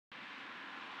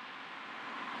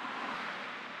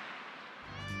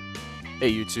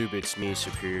Hey YouTube, it's me,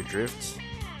 Superior Drift.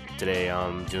 Today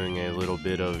I'm doing a little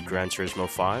bit of Gran Turismo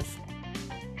 5.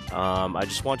 I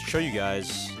just want to show you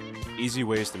guys easy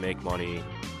ways to make money.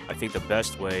 I think the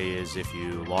best way is if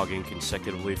you log in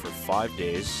consecutively for 5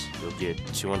 days, you'll get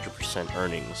 200%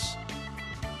 earnings.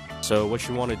 So what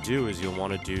you want to do is you'll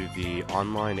want to do the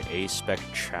Online A-Spec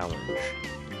Challenge.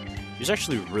 It's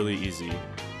actually really easy.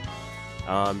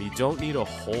 You don't need a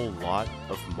whole lot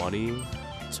of money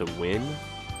to win,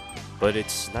 but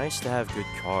it's nice to have good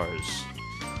cars.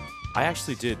 I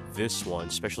actually did this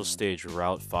one, Special Stage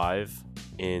Route 5,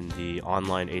 in the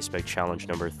Online A-Spec Challenge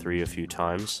number 3 a few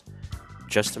times,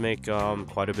 just to make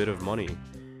quite a bit of money.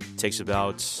 It takes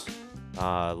about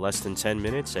less than 10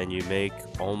 minutes and you make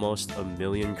almost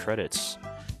 1,000,000 credits.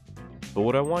 But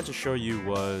what I wanted to show you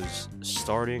was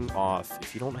starting off,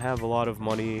 if you don't have a lot of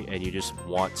money and you just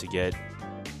want to get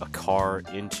a car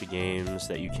into games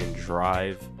that you can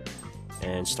drive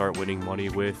and start winning money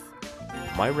with,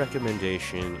 my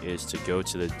recommendation is to go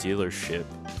to the dealership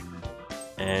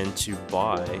and to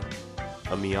buy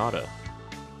a Miata.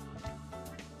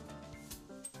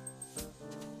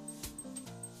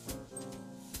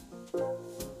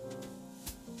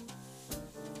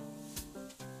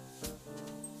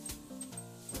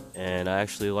 And I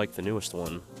actually like the newest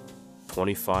one,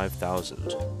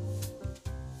 25,000.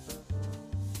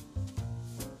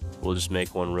 We'll just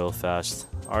make one real fast.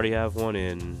 I already have one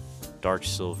in dark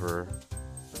silver,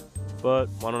 but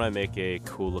why don't I make a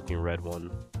cool looking red one?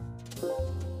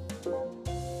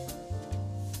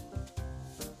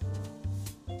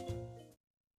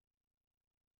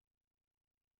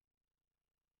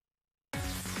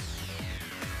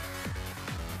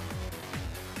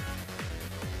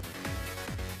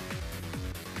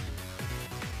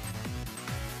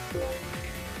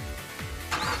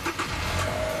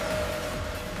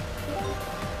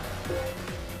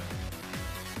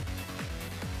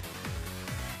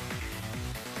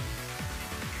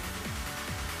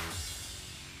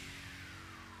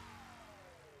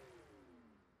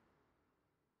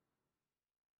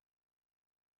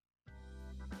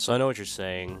 So I know what you're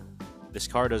saying. This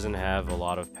car doesn't have a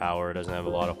lot of power, it doesn't have a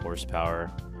lot of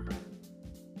horsepower.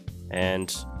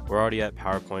 And we're already at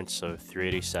power points of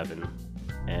 387.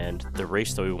 And the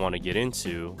race that we want to get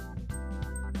into,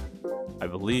 I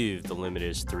believe the limit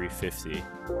is 350.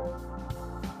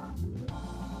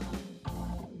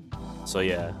 So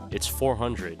yeah, it's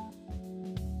 400.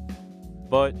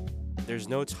 But there's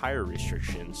no tire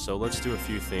restriction, so let's do a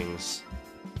few things.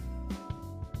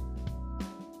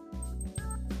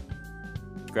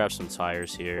 Grab some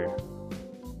tires here.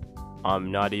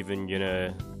 I'm not even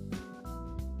gonna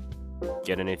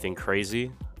get anything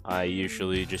crazy. I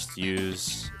usually just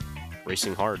use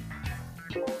Racing Hard.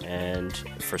 And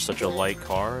for such a light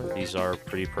car, these are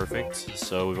pretty perfect.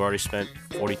 So we've already spent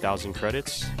 40,000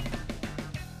 credits.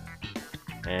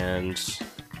 And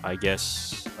I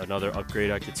guess another upgrade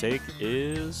I could take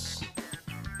is,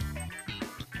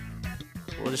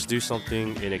 we'll just do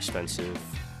something inexpensive.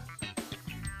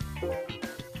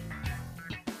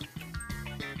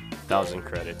 1,000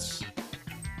 credits.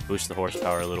 Boost the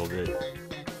horsepower a little bit.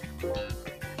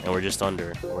 And we're just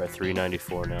under. We're at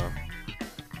 394 now.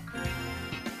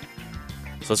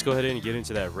 So let's go ahead and get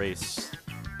into that race.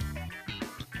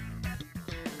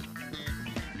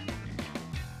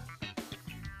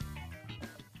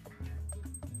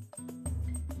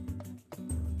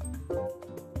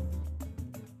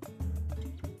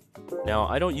 Now,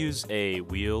 I don't use a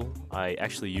wheel. I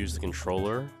actually use the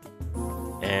controller.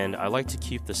 And I like to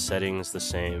keep the settings the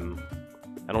same.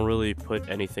 I don't really put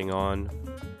anything on.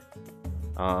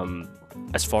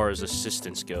 As far as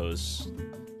assistance goes,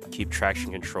 keep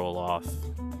traction control off.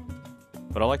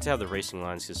 But I like to have the racing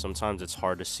lines because sometimes it's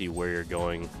hard to see where you're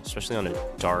going, especially on a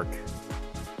dark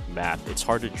map. It's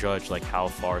hard to judge like how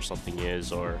far something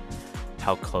is or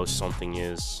how close something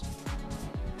is.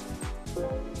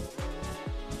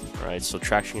 Alright, so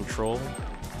traction control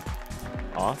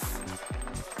off.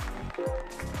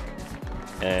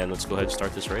 And let's go ahead and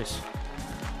start this race.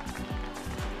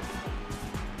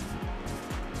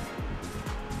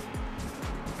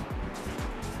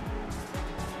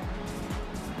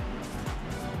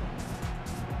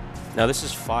 Now this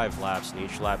is 5 laps, and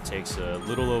each lap takes a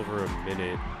little over a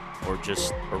minute, or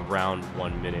just around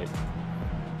 1 minute.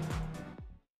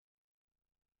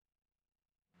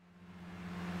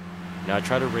 Now I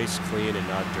try to race clean and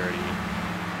not dirty.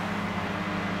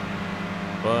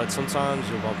 But sometimes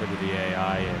you'll bump into the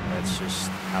AI, and that's just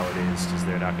how it is, because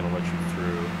they're not going to let you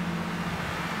through.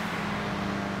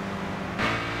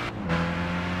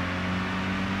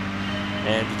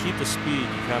 And to keep the speed,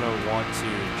 you kind of want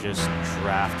to just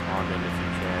draft on them if you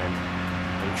can.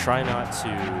 and try not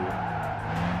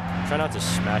to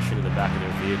smash into the back of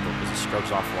their vehicle because it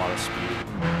scrubs off a lot of speed.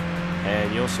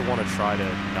 And you also want to try to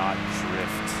not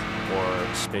drift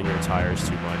or spin your tires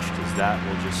too much, because that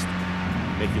will just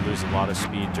make you lose a lot of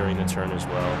speed during the turn as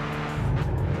well.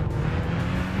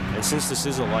 And since this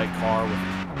is a light car with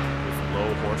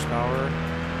low horsepower,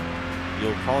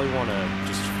 you'll probably want to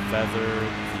just feather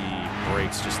the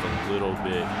brakes just a little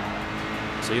bit.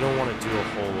 So you don't want to do a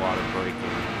whole lot of braking.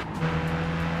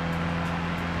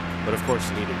 But of course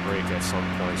you need to brake at some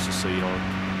points just so you don't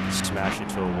smash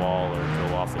into a wall or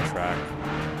go off the track.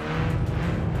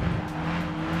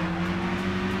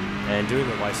 And doing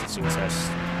the licensing tests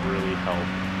really help.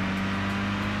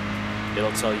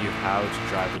 It'll tell you how to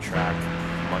drive the track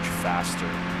much faster.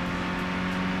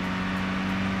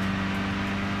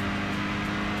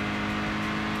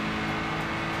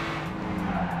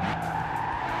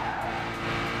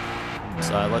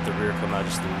 So I let the rear come out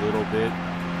just a little bit.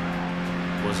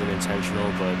 Wasn't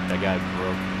intentional, but that guy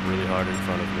broke really hard in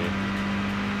front of me.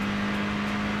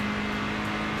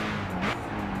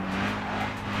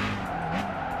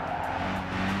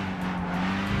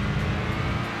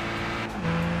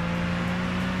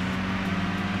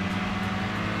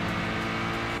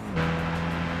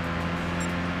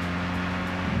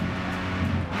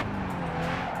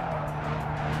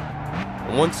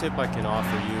 One tip I can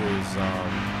offer you is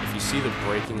if you see the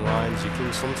braking lines, you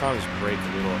can sometimes brake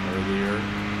a little earlier,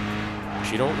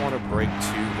 but you don't want to brake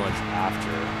too much after.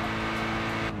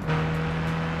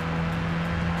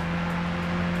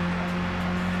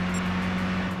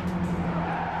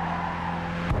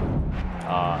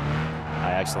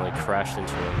 I accidentally crashed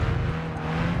into him,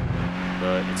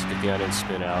 but it's a good thing I didn't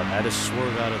spin out. I had to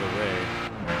swerve out of the way.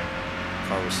 The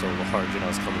car was so large and I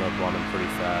was coming up on him pretty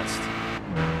fast.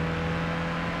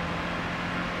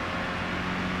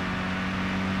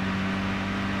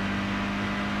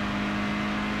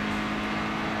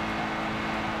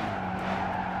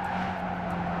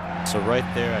 So right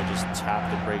there, I just tapped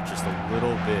the brake just a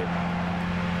little bit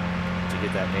to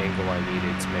get that angle I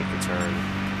needed to make the turn.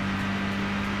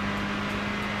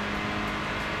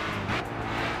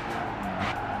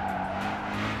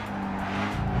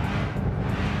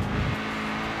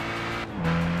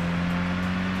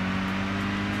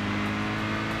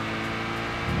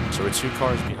 So we're 2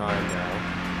 cars behind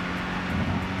now.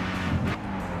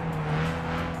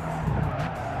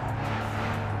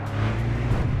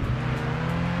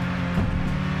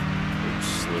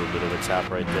 Bit of a tap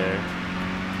right there.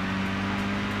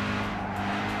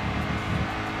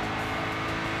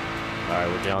 Alright,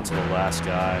 we're down to the last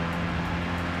guy.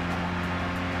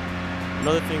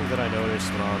 Another thing that I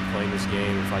noticed when I'm playing this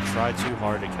game, if I try too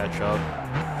hard to catch up,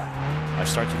 I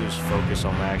start to lose focus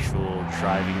on my actual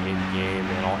driving in-game,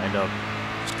 and I'll end up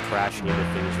just crashing into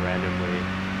things randomly.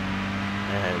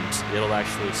 And it'll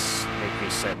actually make me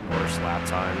set worse lap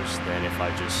times than if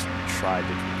I just tried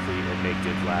to complete and make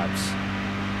good laps.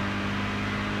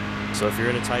 So if you're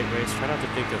in a tight race, try not to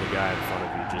think of the guy in front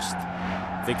of you, just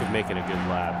think of making a good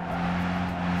lap.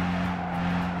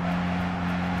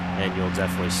 And you'll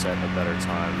definitely set a better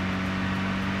time.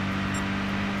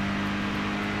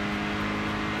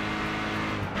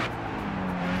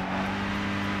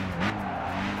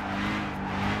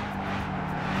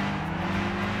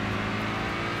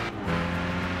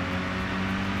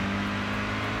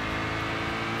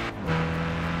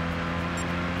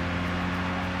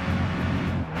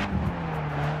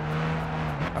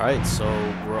 Alright, so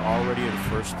we're already in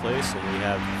first place, and we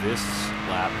have this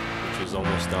lap, which is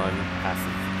almost done, half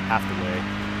the way,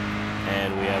 and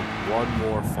we have one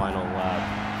more final lap.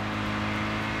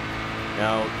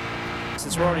 Now,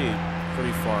 since we're already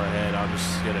pretty far ahead, I'm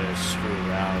just gonna screw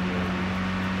around and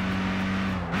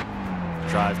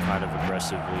drive kind of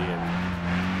aggressively, and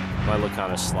it might look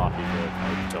kind of sloppy, but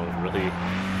I don't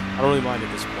really mind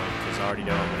at this point, because I already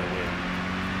know I'm gonna win.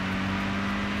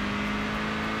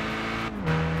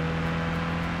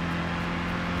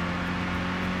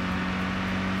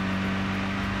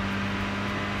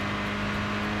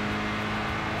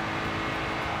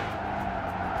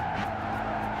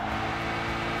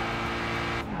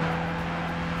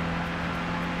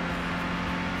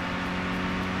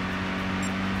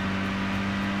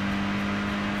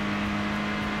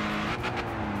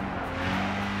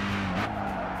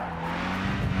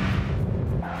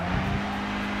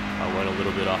 Went a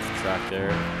little bit off the track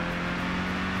there.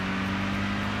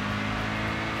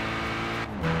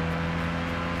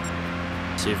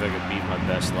 See if I can beat my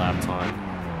best lap time.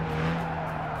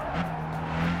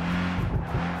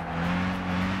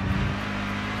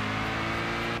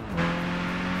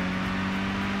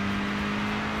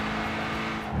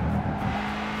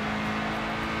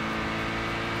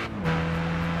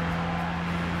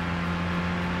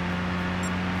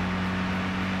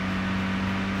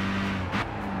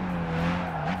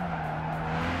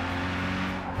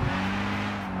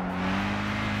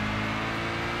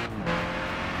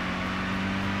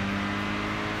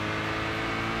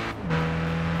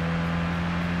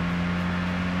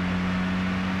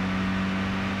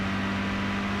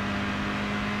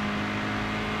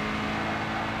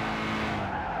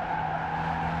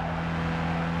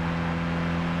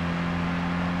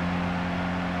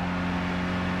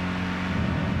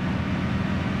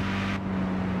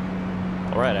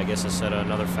 Alright, I guess I set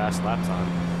another fast lap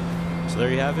time. So there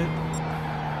you have it.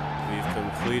 We've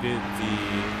completed the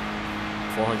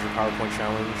 400 PowerPoint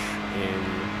challenge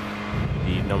in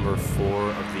the number 4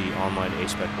 of the Online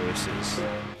A-Spec races,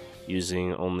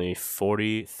 using only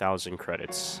 40,000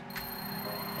 credits.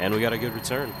 And we got a good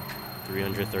return,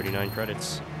 339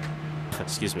 credits.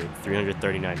 Excuse me,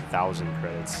 339,000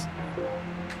 credits.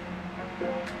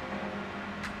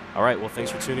 Alright, well, thanks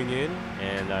for tuning in,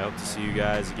 and I hope to see you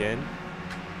guys again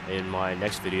in my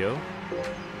next video,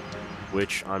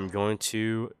 which I'm going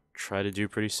to try to do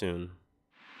pretty soon.